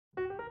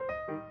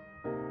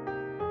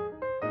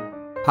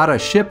How to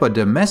ship a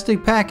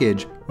domestic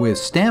package with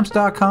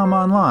Stamps.com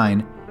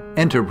Online,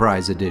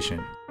 Enterprise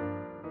Edition.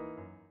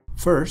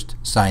 First,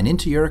 sign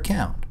into your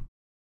account.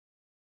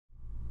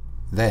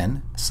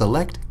 Then,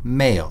 select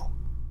Mail.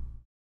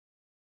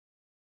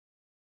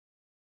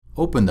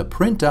 Open the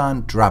Print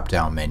On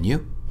drop-down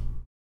menu.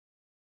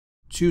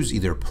 Choose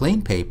either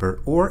plain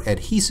paper or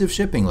adhesive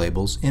shipping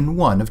labels in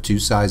one of two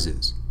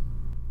sizes.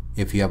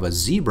 If you have a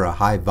Zebra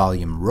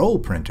high-volume roll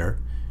printer,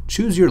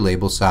 choose your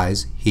label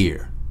size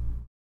here.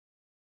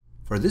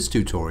 For this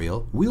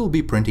tutorial, we will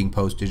be printing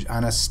postage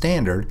on a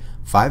standard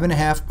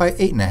 5.5 by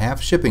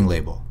 8.5 shipping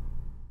label.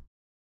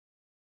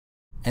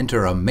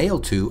 Enter a Mail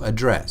To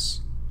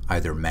address,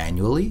 either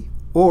manually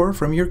or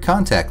from your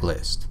contact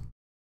list.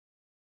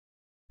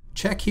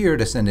 Check here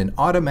to send an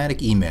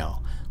automatic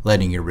email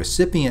letting your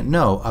recipient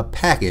know a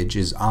package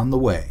is on the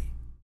way.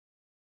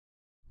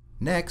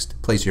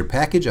 Next, place your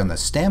package on the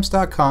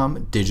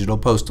Stamps.com digital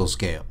postal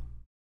scale.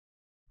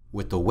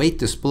 With the weight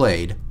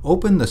displayed,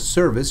 open the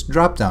Service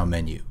drop-down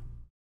menu.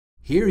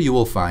 Here you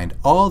will find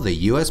all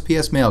the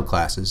USPS mail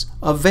classes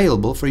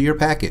available for your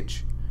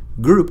package,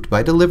 grouped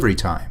by delivery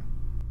time.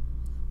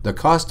 The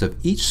cost of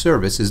each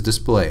service is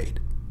displayed.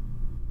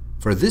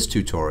 For this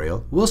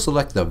tutorial, we'll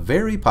select the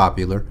very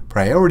popular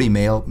Priority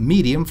Mail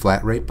Medium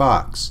Flat Rate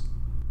box.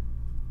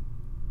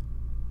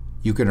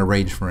 You can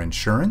arrange for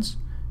insurance,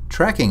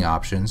 tracking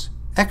options,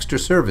 extra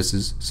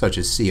services such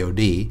as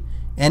COD,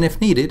 and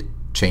if needed,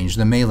 change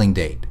the mailing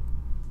date.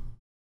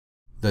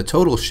 The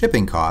total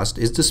shipping cost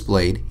is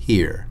displayed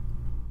here.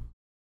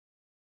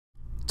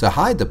 To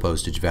hide the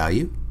postage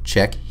value,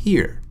 check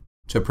here.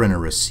 To print a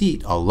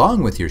receipt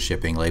along with your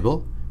shipping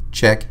label,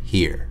 check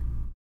here.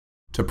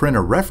 To print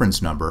a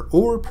reference number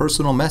or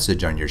personal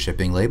message on your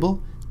shipping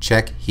label,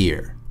 check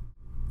here.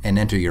 And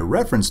enter your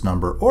reference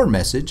number or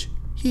message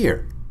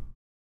here.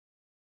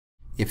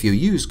 If you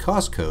use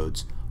cost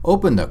codes,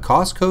 open the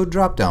Cost Code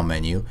drop-down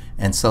menu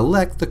and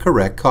select the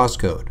correct cost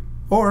code,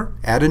 or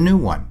add a new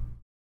one.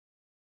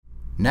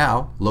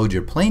 Now, load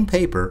your plain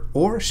paper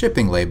or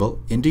shipping label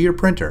into your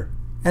printer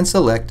and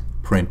select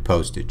Print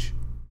Postage.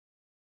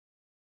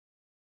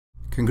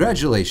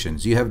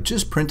 Congratulations, you have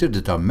just printed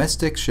a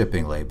domestic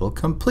shipping label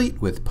complete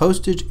with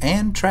postage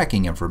and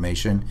tracking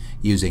information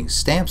using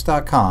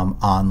Stamps.com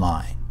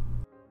Online.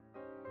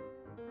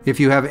 If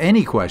you have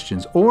any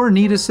questions or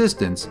need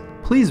assistance,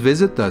 please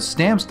visit the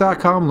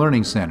Stamps.com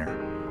Learning Center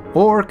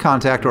or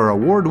contact our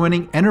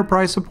award-winning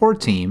enterprise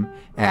support team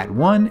at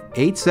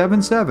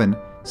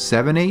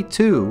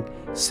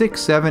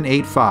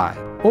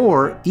 1-877-782-6785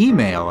 or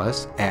email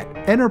us at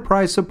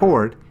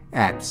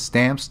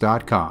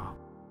enterprisesupport@stamps.com.